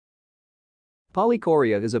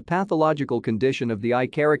Polycoria is a pathological condition of the eye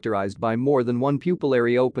characterized by more than one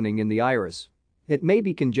pupillary opening in the iris. It may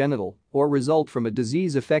be congenital or result from a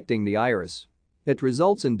disease affecting the iris. It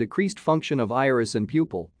results in decreased function of iris and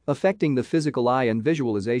pupil, affecting the physical eye and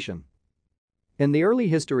visualization. In the early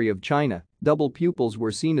history of China, double pupils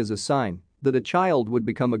were seen as a sign that a child would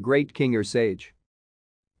become a great king or sage.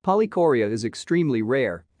 Polycoria is extremely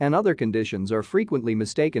rare, and other conditions are frequently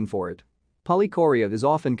mistaken for it. Polycoria is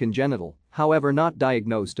often congenital, however not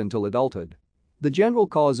diagnosed until adulthood. The general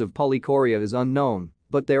cause of polycoria is unknown,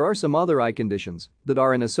 but there are some other eye conditions that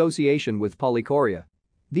are in association with polycoria.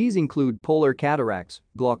 These include polar cataracts,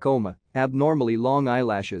 glaucoma, abnormally long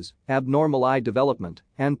eyelashes, abnormal eye development,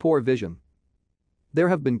 and poor vision. There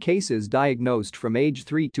have been cases diagnosed from age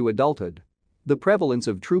 3 to adulthood. The prevalence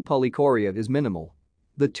of true polycoria is minimal.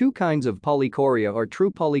 The two kinds of polycoria are true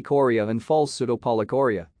polycoria and false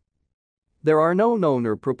pseudopolycoria. There are no known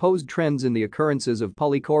or proposed trends in the occurrences of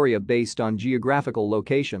polycoria based on geographical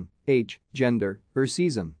location, age, gender, or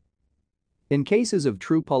season. In cases of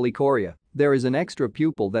true polycoria, there is an extra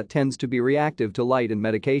pupil that tends to be reactive to light and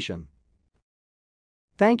medication.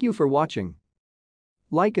 Thank you for watching.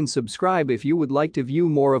 Like and subscribe if you would like to view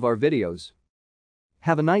more of our videos.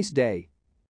 Have a nice day.